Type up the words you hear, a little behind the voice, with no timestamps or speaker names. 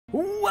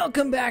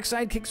Welcome back,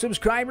 Sidekick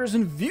subscribers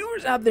and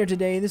viewers out there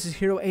today. This is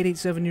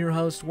Hero887, your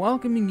host,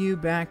 welcoming you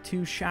back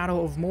to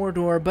Shadow of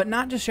Mordor. But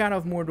not just Shadow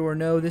of Mordor,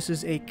 no, this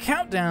is a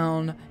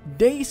countdown,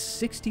 day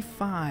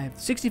 65.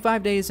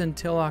 65 days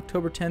until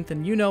October 10th,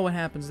 and you know what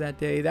happens that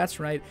day. That's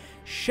right,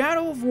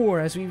 Shadow of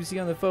War, as we see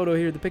on the photo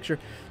here, the picture.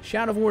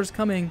 Shadow of War is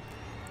coming,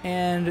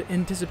 and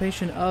in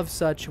anticipation of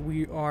such,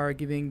 we are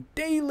giving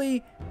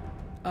daily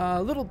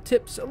little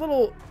tips,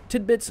 little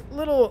tidbits,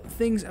 little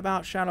things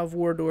about Shadow of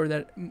Mordor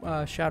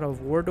that, Shadow of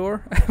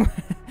Mordor?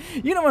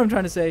 You know what I'm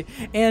trying to say.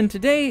 And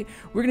today,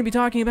 we're going to be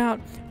talking about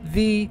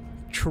the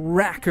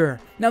Tracker.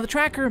 Now, the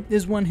Tracker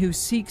is one who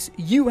seeks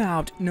you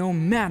out no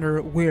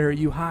matter where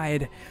you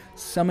hide,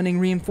 summoning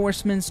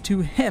reinforcements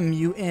to hem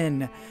you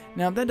in.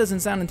 Now, if that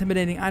doesn't sound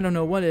intimidating, I don't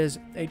know what is.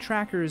 A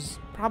Tracker is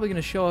probably going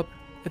to show up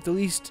at the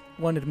least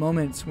wanted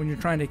moments when you're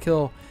trying to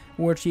kill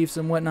war chiefs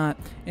and whatnot.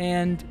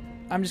 And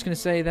I'm just going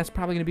to say that's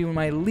probably going to be one of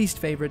my least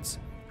favorites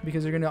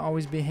because they're going to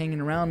always be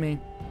hanging around me.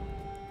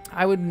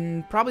 I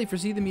would probably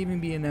foresee them even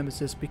being a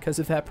nemesis because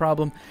of that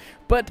problem.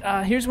 But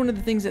here's one of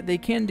the things that they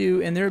can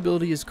do, and their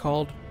ability is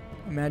called,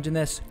 imagine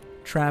this,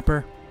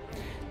 Trapper.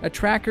 A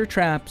Tracker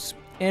traps.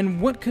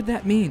 And what could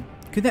that mean?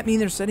 Could that mean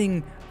they're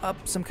setting up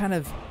some kind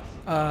of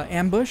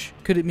ambush?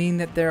 Could it mean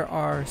that they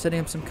are setting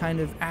up some kind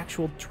of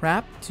actual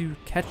trap to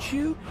catch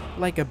you,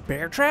 like a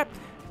bear trap?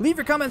 Leave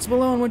your comments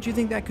below on what you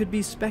think that could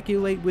be.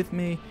 Speculate with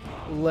me.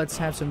 Let's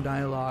have some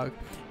dialogue.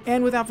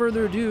 And without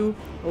further ado,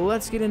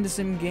 let's get into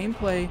some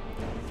gameplay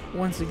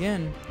once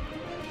again.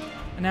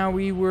 Now,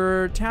 we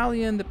were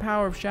Talion, the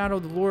Power of Shadow,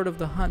 the Lord of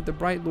the Hunt, the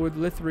Bright Lord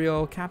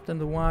Lithriel, Captain of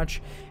the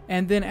Watch.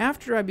 And then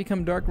after I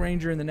become Dark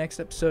Ranger in the next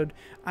episode,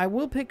 I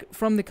will pick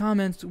from the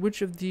comments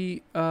which of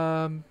the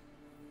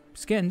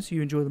skins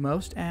you enjoy the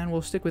most, and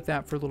we'll stick with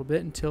that for a little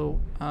bit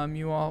until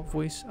you all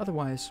voice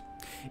otherwise.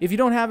 If you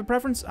don't have a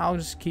preference, I'll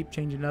just keep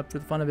changing it up for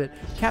the fun of it.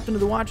 Captain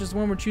of the Watch is the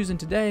one we're choosing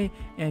today,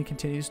 and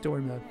continue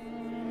story mode.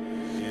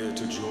 Here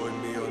to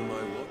join me on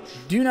my watch.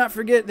 Do not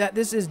forget that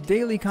this is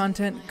daily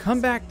content.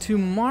 Come back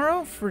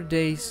tomorrow for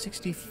day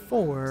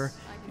 64,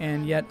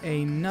 and yet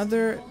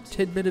another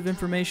tidbit of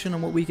information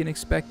on what we can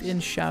expect in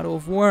Shadow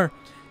of War.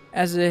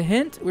 As a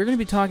hint, we're going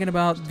to be talking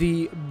about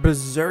the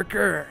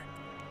Berserker.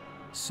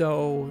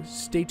 So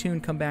stay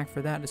tuned, come back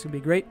for that. It's going to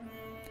be great.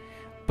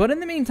 But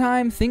in the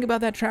meantime, think about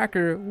that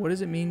Tracker. What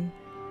does it mean?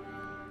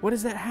 What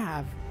does that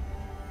have?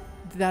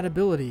 That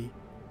ability.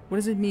 What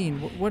does it mean?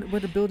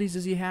 What abilities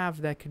does he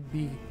have that could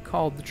be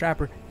called the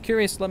Trapper?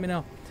 Curious, let me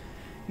know.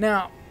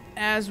 Now,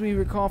 as we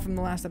recall from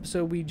the last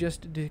episode, we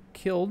just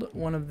killed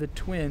one of the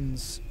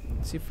twins.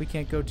 Let's see if we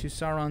can't go to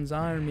Sauron's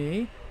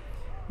army.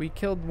 We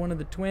killed one of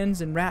the twins,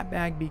 and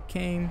Ratbag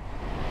became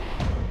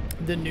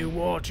the new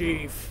war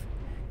chief.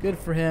 Good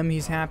for him.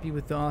 He's happy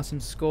with the awesome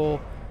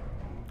skull.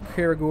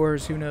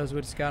 Karagors, who knows what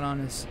it's got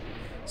on us.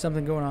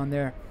 Something going on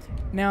there.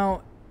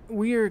 Now,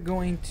 we are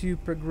going to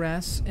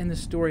progress in the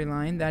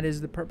storyline. That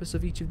is the purpose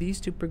of each of these,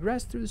 to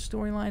progress through the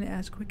storyline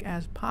as quick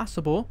as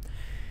possible.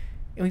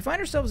 And we find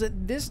ourselves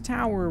at this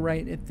tower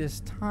right at this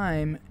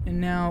time.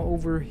 And now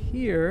over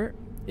here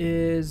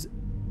is,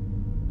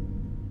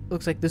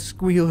 looks like the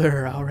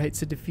Squealer. Alright,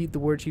 so defeat the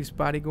War Chief's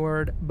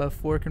bodyguard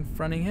before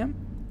confronting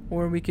him.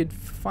 Or we could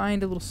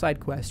find a little side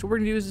quest. What we're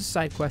going to do is a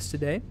side quest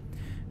today,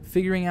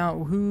 figuring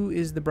out who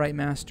is the Bright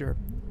Master.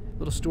 A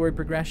little story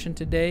progression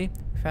today.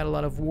 We've had a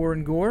lot of war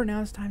and gore.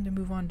 Now it's time to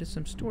move on to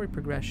some story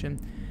progression.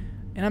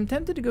 And I'm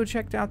tempted to go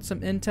check out some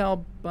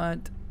intel,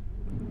 but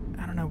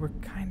I don't know. We're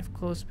kind of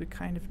close, but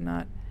kind of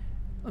not.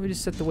 Let me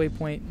just set the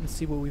waypoint and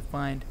see what we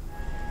find.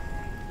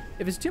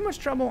 If it's too much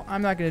trouble,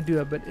 I'm not going to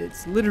do it, but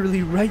it's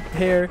literally right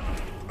there,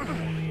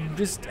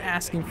 just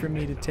asking for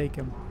me to take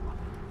him.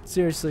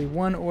 Seriously,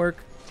 one orc.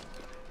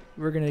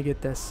 We're going to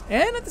get this.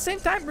 And at the same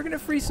time, we're going to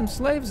free some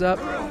slaves up.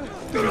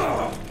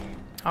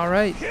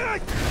 Alright.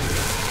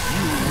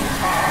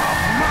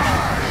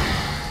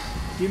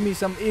 Give me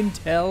some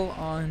intel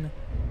on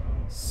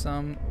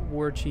some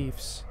war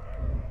chiefs.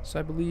 So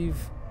I believe,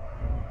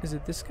 is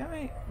it this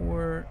guy?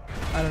 Or,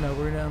 I don't know,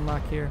 we're going to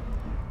unlock here.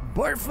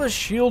 Barfa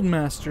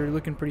Shieldmaster,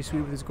 looking pretty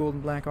sweet with his gold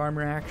and black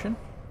armor action.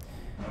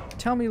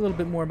 Tell me a little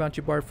bit more about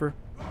you, Barfa.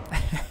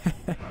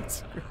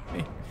 That's a great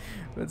name.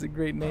 That's a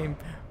great name.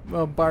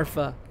 Well,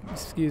 Barfa,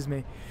 excuse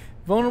me.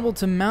 Vulnerable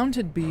to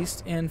mounted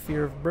beast and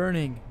fear of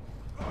burning.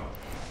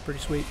 Pretty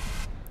sweet.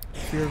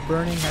 Fear of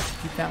burning, have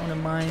to keep that one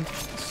in mind.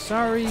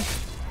 Sorry,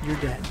 you're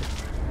dead.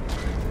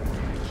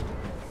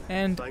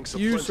 And Thanks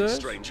you, plenty, sir?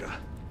 stranger.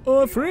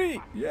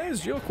 Free.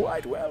 Yes, you're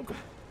quite welcome.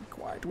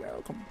 Quite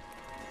welcome.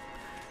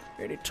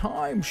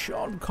 Anytime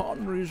Sean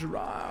Connery's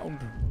around,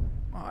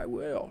 I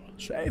will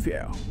save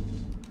you.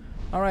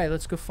 Alright,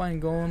 let's go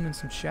find Golem and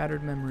some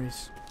shattered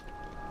memories.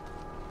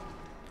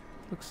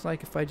 Looks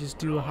like if I just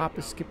do a hop,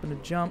 a skip, and a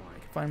jump, I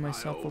can find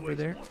myself over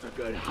there. A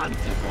good hunter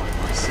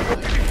by my side.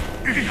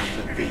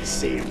 Nothing beats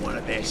seeing one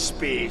of their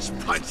spears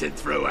punching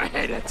through a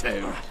head or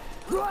two.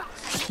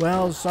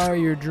 Well,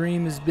 sorry, your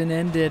dream has been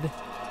ended.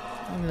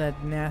 Look at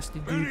that nasty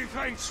dude. Many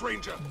thanks,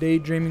 Ranger.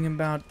 Daydreaming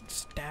about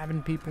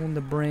stabbing people in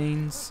the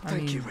brains.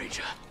 Thank you,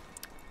 Ranger.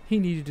 He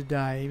needed to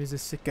die. He was a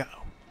sicko.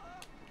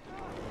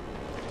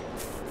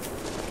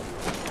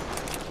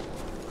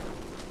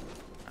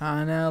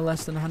 Now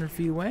less than 100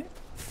 feet away.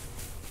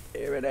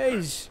 Here it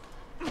is.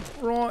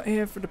 Right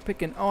here for the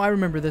picking. Oh, I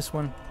remember this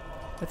one.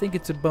 I think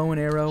it's a bow and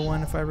arrow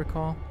one, if I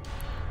recall.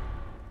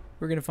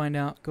 We're gonna find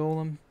out.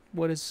 Golem,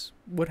 what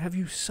have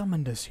you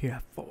summoned us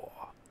here for?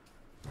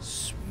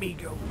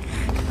 Smeagol.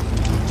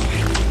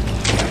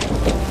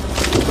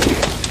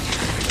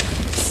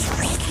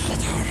 Sweet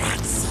little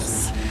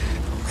Ratses,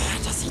 where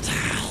does it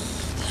hide?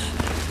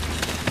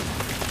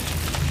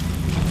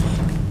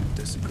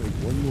 Desecrate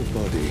one more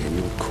body and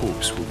your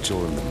corpse will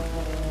join them.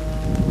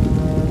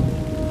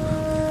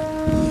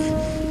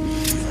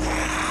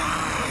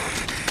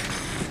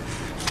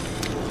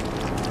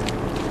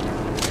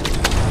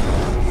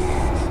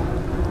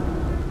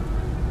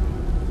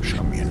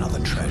 Show me another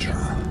treasure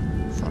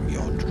from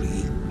your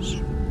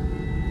dreams.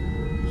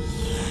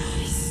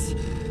 Yes.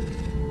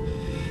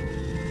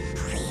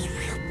 We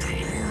will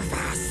prove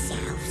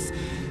ourselves,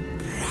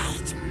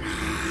 bright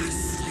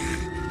master.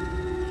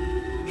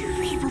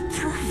 We will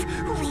prove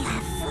we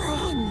are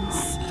friends.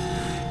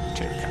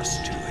 Take us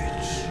to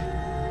it.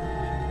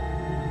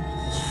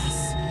 Yes.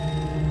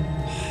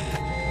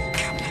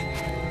 Come.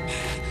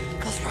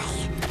 This way.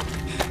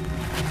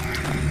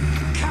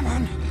 Come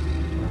on.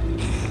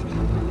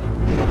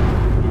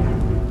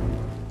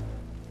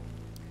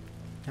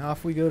 Now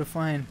off we go to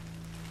find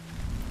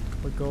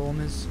what Golem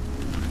is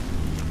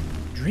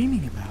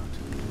dreaming about.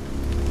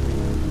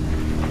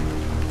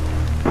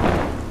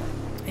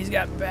 He's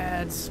got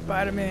bad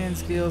Spider-Man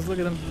skills. Look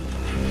at him.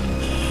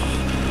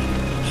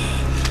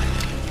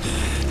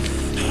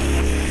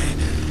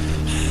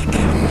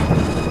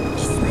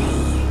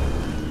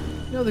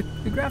 No, the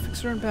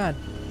graphics aren't bad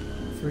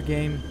for a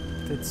game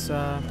that's,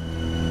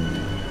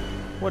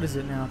 what is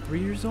it now, 3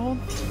 years old?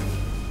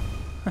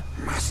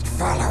 Must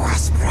follow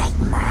us, bright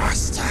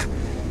master.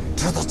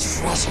 To the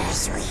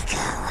treasures we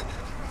go.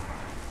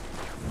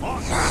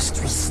 Last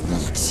we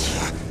sneaked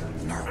here,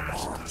 no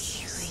orcs.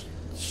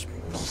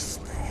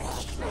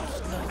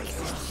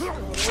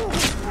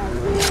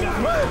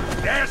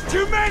 There's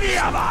too many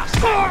of us!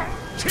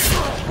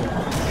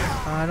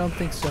 I don't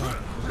think so.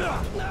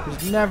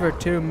 There's never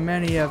too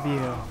many of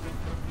you.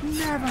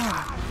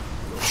 Never!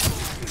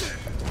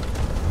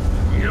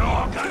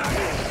 You're gonna...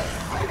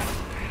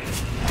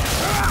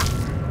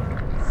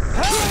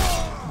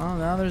 Oh,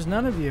 now there's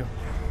none of you.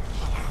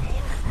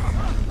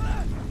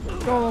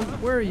 Golem,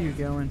 where are you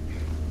going?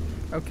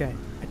 Okay,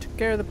 I took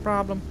care of the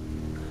problem.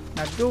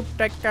 Now do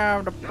take care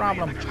of the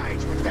problem.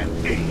 with them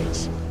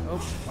idiots.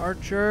 Oh,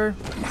 Archer.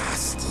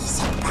 Nasties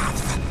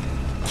above.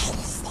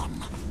 Kills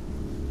them.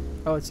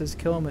 Oh, it says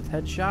kill him with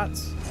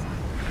headshots.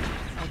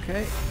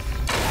 Okay.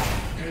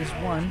 There's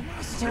one.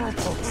 Master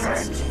takes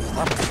us to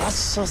the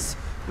precious.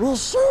 We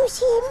shows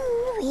him.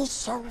 We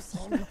shows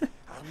him. And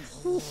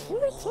he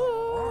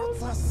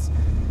rewards us.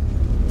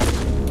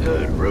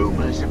 Heard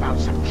rumors about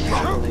some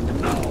trouble in the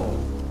know.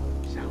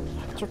 Sounds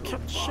like To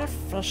catch a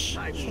fish,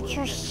 should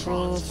you see?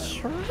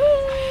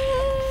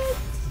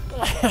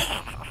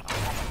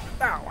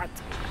 Oh, what?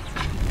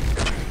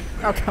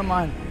 Oh, come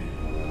on.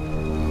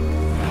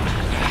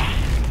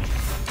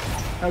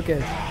 Okay.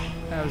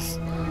 That was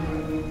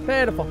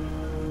pitiful.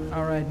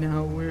 Alright,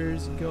 now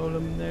where's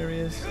Golem? There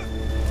he is.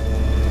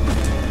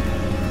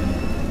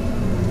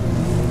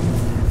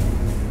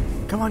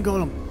 Come on,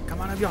 Golem.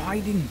 Come out of your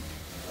hiding.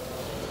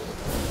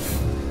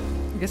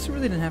 I guess I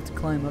really didn't have to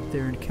climb up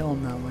there and kill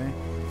him that way.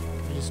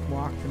 I just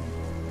walked and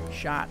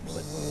shot.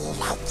 But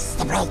Likes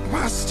the bright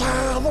master,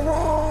 the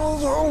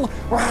royal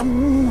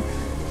one.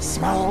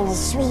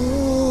 Smells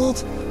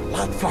sweet,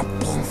 like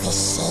flopping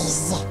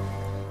fishes.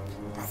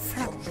 The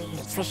flopping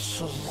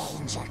fishy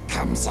ranger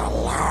comes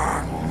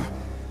along.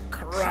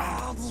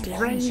 Crabby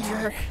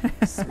ranger.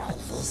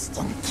 Smiley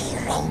stinky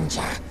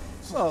ranger.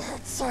 He Oh.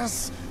 hurts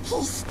us.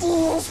 He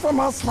steals from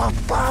us like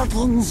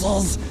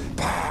bargainses.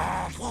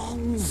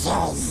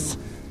 Bargainses.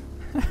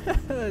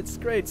 it's a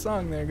great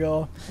song there,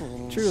 Gull.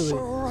 Truly.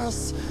 Show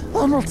us,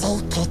 then we'll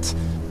take it.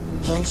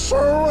 He'll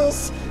show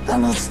us,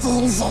 then he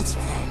steals it.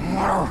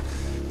 No,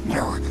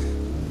 no.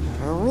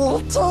 We'll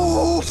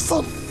take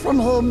it from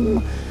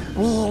him.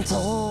 We'll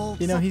take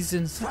You know, he's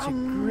in such a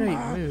from great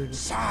our mood.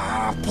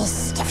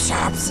 Sharpest of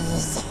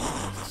sharpsies.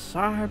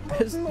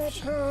 Sharpest. Not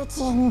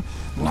hurting,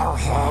 no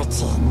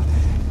hurting.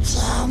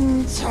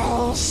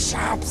 Gentle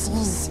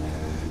sharpsies.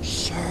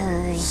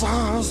 Shows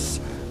us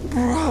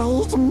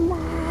bright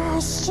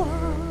master.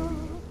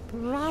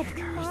 Bright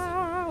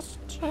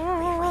master.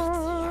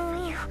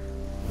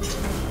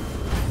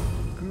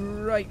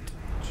 Great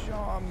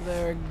job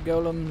there,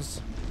 Golems.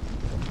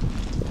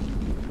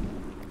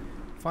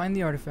 Find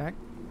the artifact.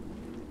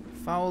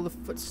 Follow the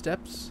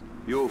footsteps.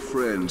 Your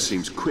friend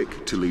seems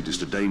quick to lead us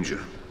to danger.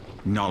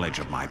 Knowledge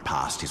of my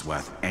past is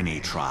worth any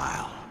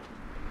trial.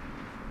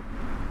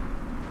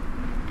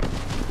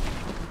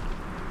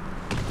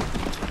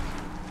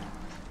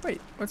 Wait,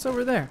 what's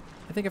over there?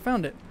 I think I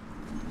found it.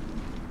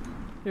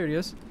 Here it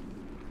is.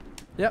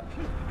 Yep.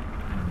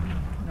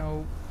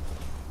 No.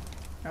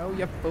 Oh,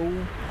 you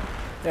fool.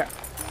 There.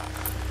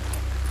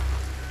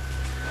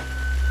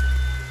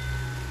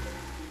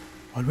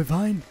 What did we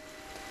find?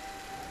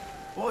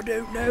 I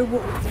don't know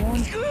what we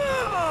found.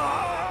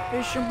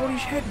 There's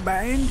somebody's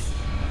headband.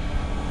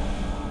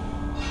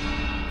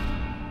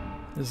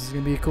 This is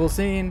gonna be a cool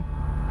scene.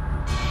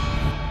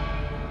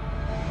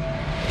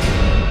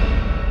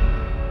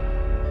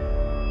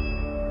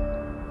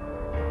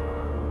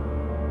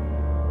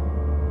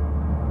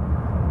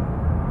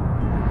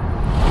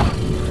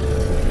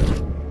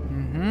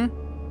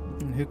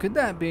 Who could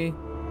that be?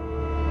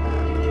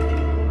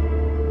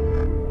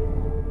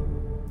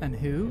 And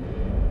who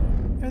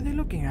are they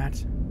looking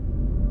at?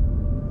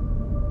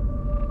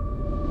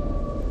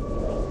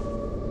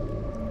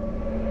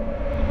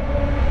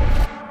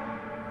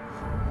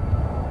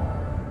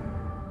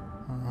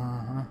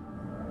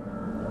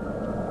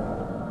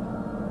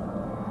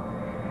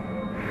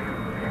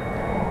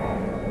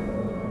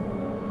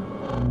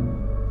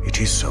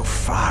 It is so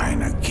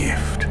fine a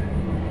gift.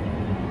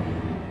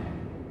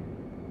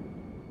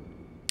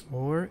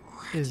 Or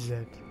is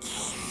it?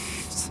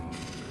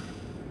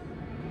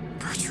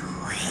 But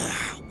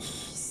where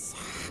is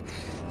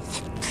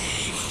the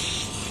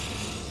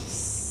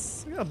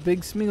place? Look how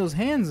big Smeagol's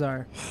hands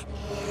are.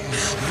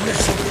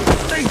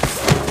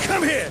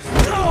 Come here!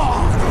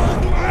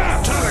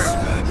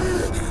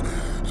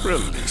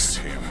 Release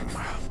him.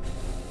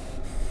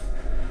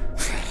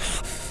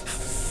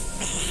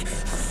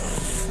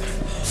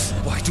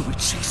 Why do we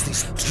chase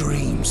these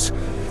dreams?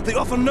 They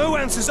offer no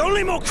answers,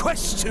 only more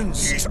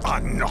questions! These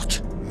are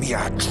not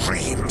mere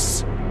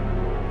dreams.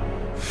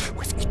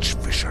 With each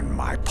vision,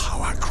 my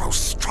power grows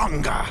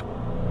stronger.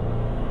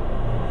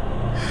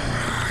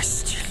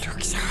 Still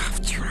looks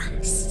after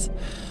us.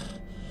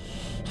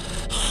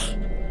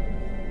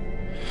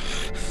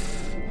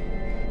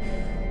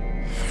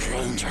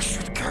 Ranger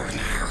should go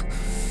now.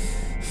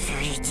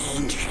 Very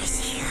dangerous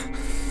here.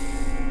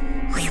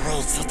 We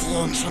wait at the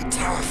ancient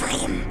tower for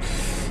him.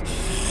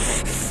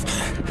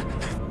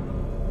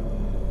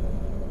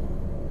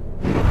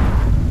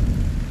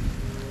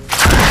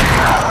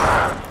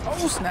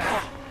 Oh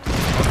snap!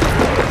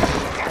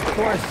 Of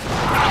course.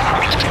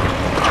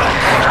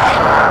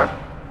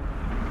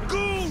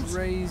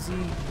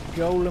 Crazy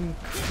golem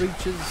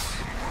creatures.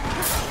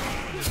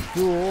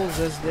 Ghouls,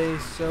 as they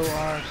so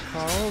are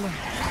called.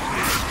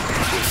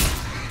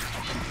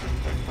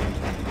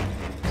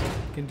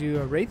 Can do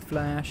a wraith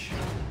flash.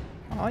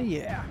 Oh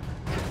yeah.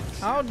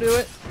 I'll do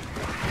it.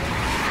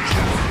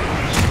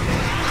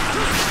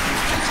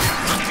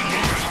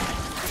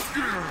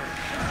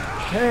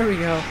 There we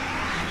go.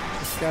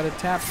 Just gotta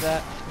tap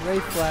that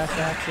wraith flash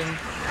action.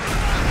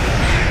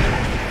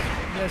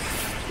 Just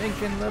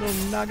stinking little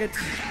nuggets.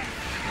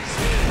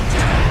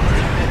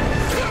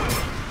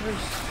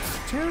 There's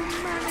too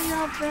many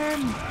of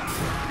them.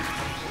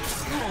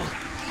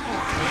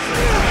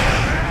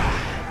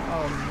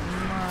 Oh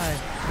my.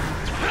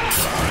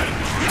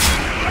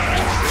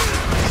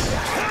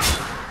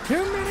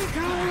 Too many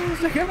ghouls.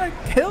 They're gonna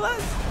kill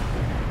us.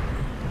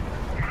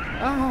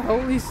 Oh,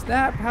 holy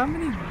snap. How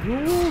many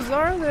ghouls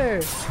are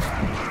there?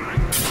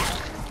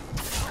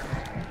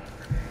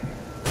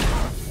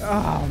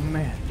 Oh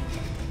man.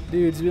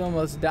 Dudes, we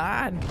almost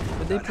died.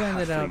 But they planned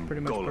it out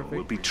pretty much perfect.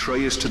 Will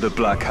betray us to the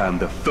Black Hand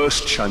the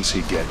first chance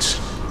he gets.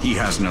 He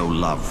has no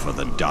love for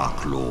the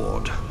Dark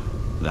Lord.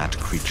 That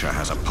creature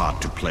has a part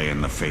to play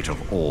in the fate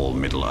of all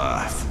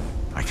Middle-earth.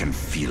 I can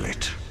feel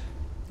it.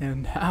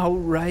 And how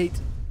right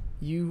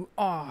you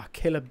are,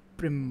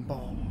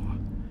 Celebrimbor.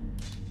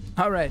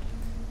 Alright,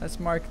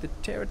 let's mark the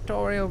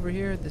territory over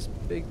here at this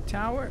big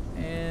tower,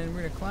 and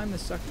we're gonna climb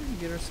this sucker and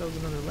get ourselves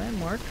another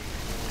landmark.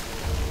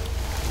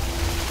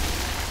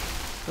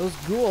 Those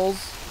ghouls,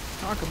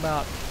 talk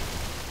about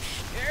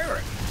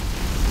scary.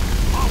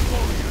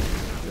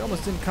 We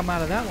almost didn't come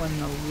out of that one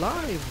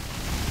alive.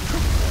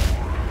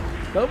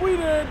 But we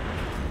did!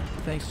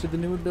 Thanks to the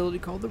new ability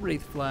called the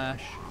Wraith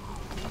Flash.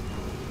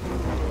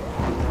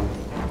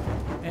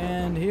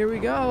 And here we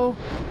go.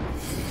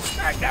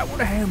 Smack that with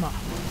a hammer.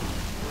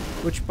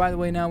 Which, by the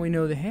way, now we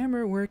know the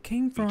hammer, where it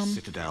came from.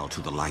 Citadel to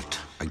the light,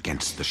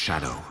 against the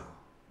shadow.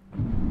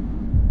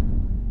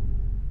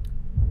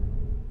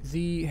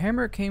 The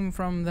hammer came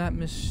from that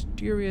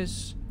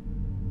mysterious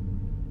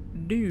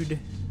dude.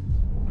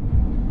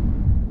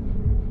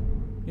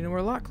 You know, we're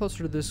a lot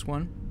closer to this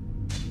one.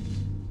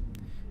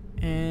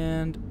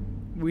 And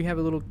we have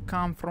a little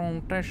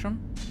confrontation.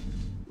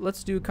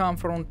 Let's do a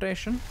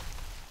confrontation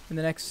in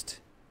the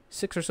next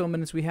 6 or so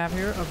minutes we have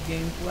here of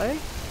gameplay.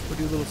 We'll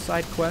do a little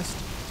side quest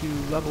to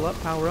level up,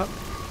 power up,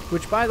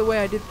 which, by the way,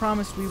 I did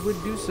promise we would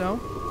do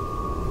so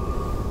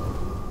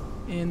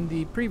in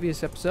the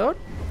previous episode,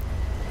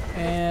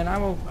 and I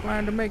will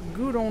plan to make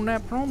good on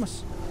that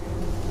promise.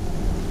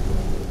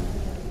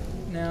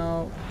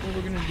 Now, what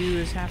we're going to do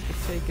is have to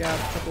take out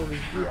a couple of his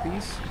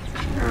groupies.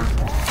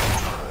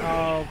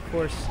 Oh, of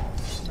course,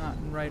 not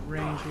in right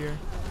range here.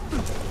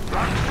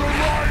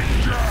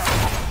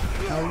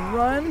 Now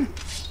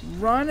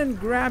run and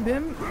grab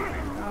him.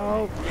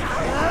 Oh,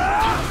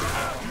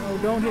 No,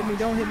 don't hit me,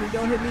 don't hit me,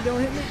 don't hit me, don't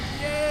hit me.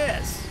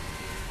 Yes!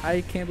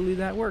 I can't believe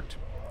that worked.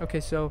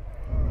 Okay, so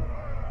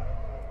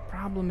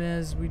problem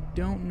is we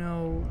don't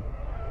know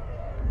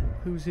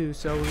who's who,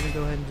 so we're gonna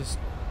go ahead and just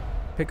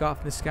pick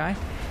off this guy.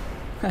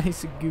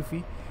 He's a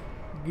goofy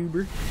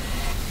goober.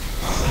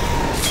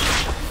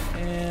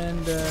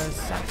 And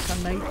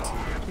assassinate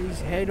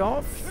his head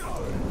off.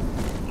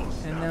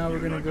 And now we're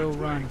gonna go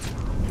run.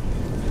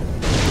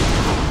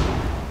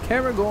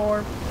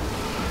 Caragor.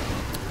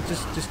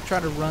 Just try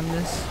to run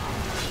this.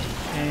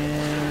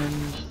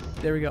 And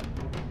there we go.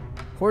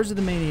 Hordes of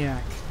the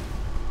Maniac.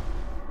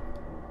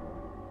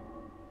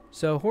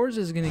 So Hordes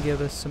is gonna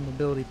give us some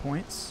ability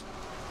points.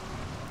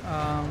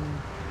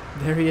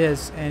 There he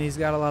is, and he's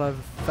got a lot of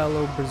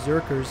fellow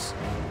berserkers.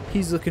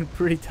 He's looking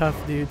pretty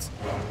tough, dudes.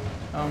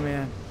 Oh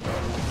man.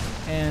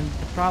 And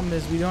the problem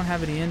is we don't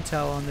have any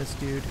intel on this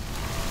dude.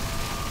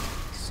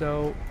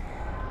 So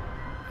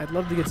I'd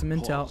love to get some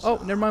intel.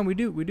 Oh, never mind, we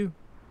do.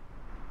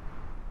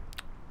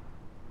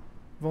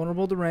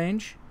 Vulnerable to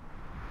range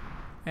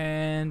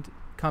and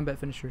combat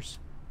finishers.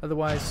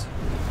 Otherwise,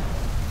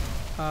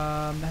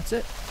 that's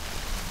it.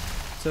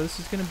 So this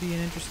is going to be an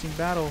interesting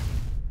battle.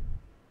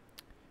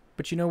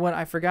 But you know what?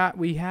 I forgot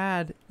we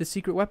had the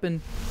secret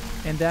weapon,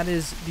 and that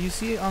is, do you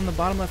see on the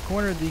bottom left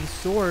corner the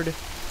sword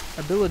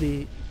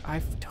ability?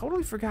 I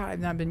totally forgot. I've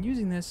not been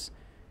using this.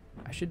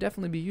 I should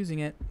definitely be using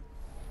it.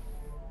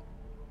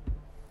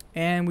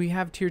 And we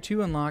have tier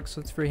 2 unlocked,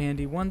 so it's very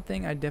handy. One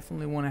thing I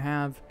definitely want to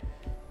have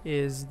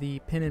is the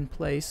pin in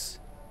place.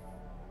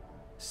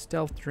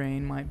 Stealth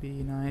drain might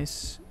be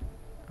nice.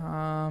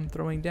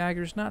 Throwing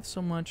daggers, not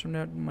so much. I'm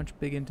not much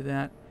big into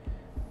that.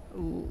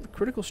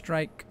 Critical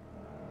strike.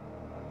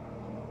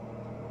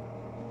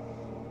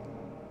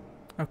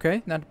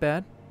 Okay, not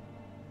bad.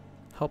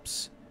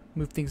 Helps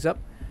move things up.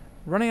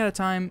 Running out of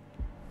time.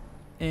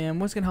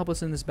 And what's going to help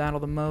us in this battle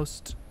the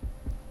most?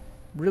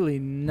 Really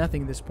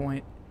nothing at this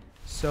point.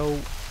 So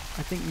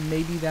I think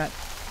maybe that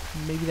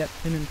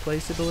pin in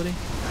place ability.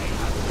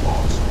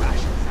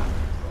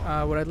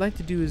 What I'd like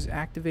to do is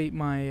activate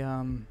my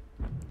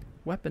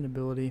weapon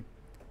ability,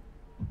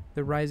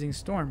 the Rising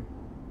Storm.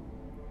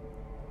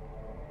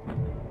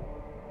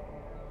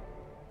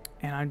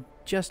 And I'm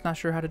just not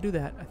sure how to do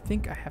that. I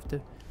think I have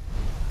to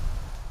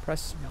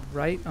press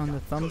right on the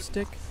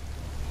thumbstick.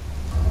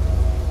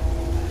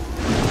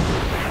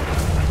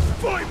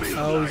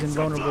 Oh, he's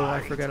invulnerable.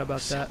 I forgot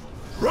about that.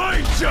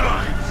 Right,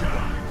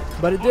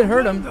 But it did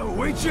hurt him.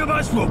 Which of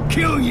us will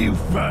kill you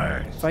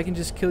first? If I can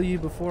just kill you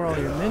before all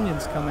your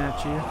minions come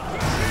at you,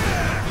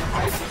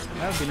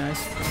 that would be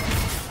nice.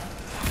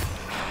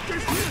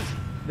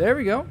 There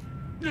we go.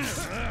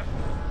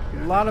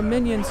 A lot of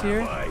minions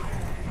here.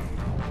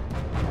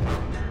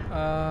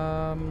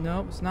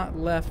 Nope, it's not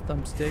left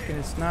thumbstick, and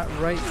it's not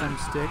right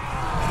thumbstick.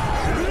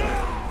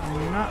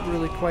 I'm not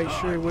really quite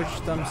sure which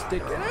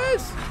thumbstick it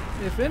is,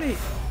 if any.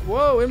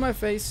 Whoa, in my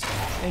face.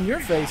 In your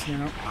face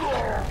now.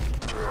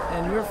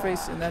 In your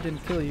face, and that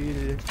didn't kill you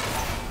either.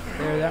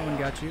 There, that one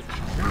got you.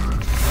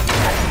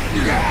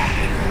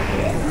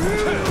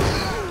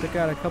 Took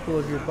out a couple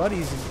of your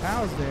buddies and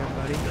pals there,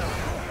 buddy.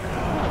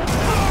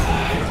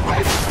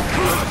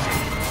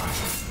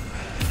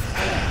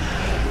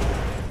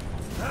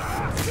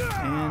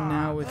 And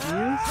now with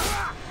you.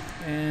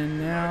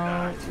 And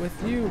now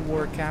with you,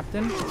 War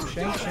Captain.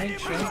 Shank, shank,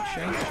 shank,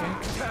 shank, shank.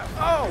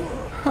 Oh!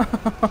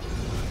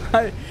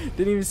 I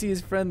didn't even see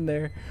his friend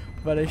there,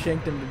 but I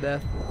shanked him to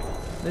death.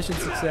 Mission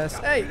success.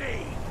 Hey!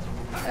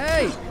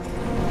 Hey!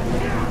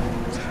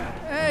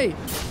 Hey!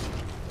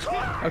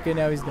 Okay,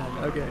 now he's done.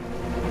 Okay.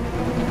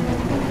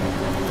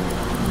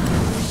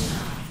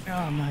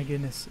 Oh my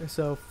goodness.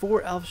 So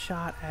 4 elf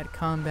shot at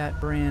combat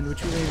brand,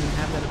 which we don't even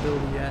have that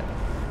ability yet.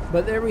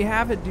 But there we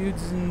have it,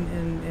 dudes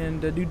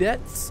and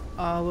dudettes.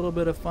 A little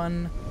bit of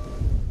fun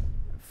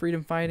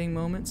freedom fighting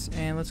moments.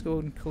 And let's go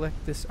and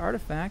collect this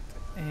artifact,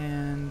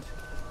 and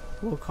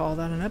we'll call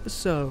that an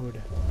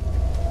episode.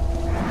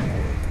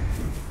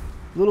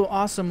 Little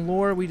awesome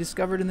lore we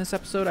discovered in this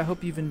episode. I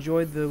hope you've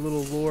enjoyed the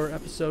little lore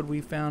episode.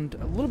 We found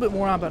a little bit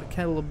more about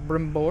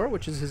Celebrimbor,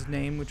 which is his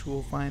name, which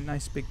we'll find.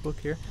 Nice big book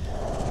here.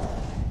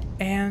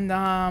 And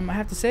I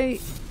have to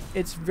say,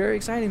 it's very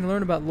exciting to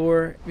learn about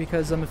lore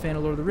because I'm a fan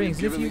of Lord of the Rings.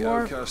 And if you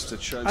are,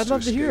 I'd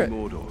love to hear it.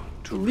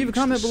 Leave a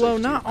comment below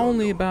not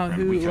only about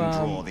who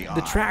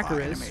the tracker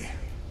is,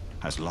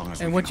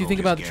 and what you think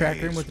about the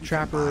tracker and what the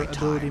trapper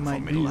ability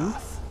might do.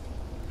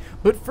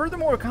 But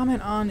furthermore,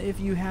 comment on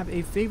if you have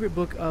a favorite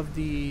book of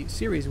the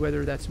series,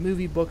 whether that's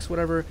movie, books,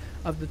 whatever,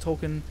 of the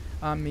Tolkien.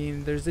 I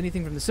mean, there's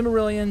anything from the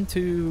Silmarillion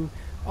to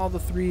all the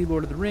 3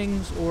 Lord of the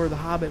Rings, or The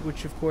Hobbit,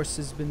 which of course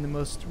has been the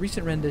most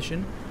recent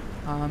rendition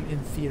in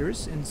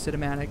theaters in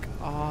cinematic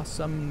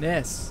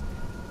awesomeness.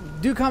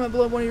 Do comment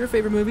below one of your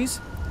favorite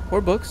movies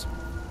or books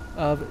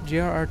of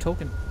J.R.R.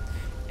 Tolkien.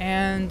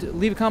 And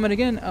leave a comment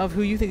again of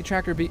who you think the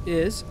tracker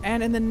is.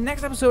 And in the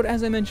next episode,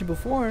 as I mentioned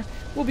before,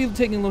 we'll be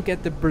taking a look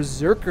at the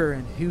Berserker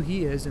and who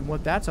he is and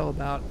what that's all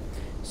about.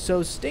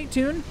 So stay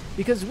tuned,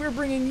 because we're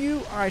bringing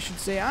you, or I should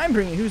say I'm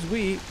bringing, who's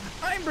we?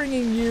 I'm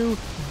bringing you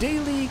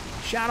daily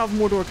Shadow of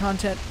Mordor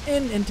content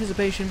in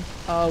anticipation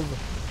of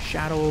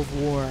Shadow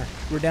of War.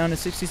 We're down to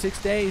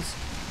 66 days.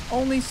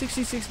 Only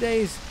 66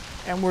 days,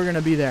 and we're going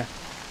to be there.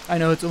 I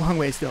know it's a long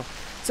way still.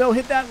 So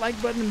hit that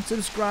like button and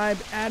subscribe.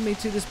 Add me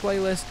to this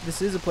playlist.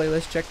 This is a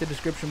playlist. Check the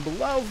description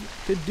below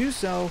to do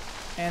so,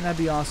 and that'd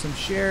be awesome.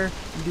 Share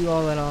and do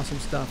all that awesome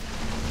stuff.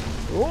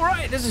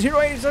 Alright, this is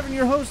Hero87,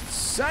 your host,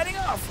 signing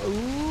off.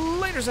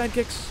 Later,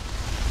 sidekicks.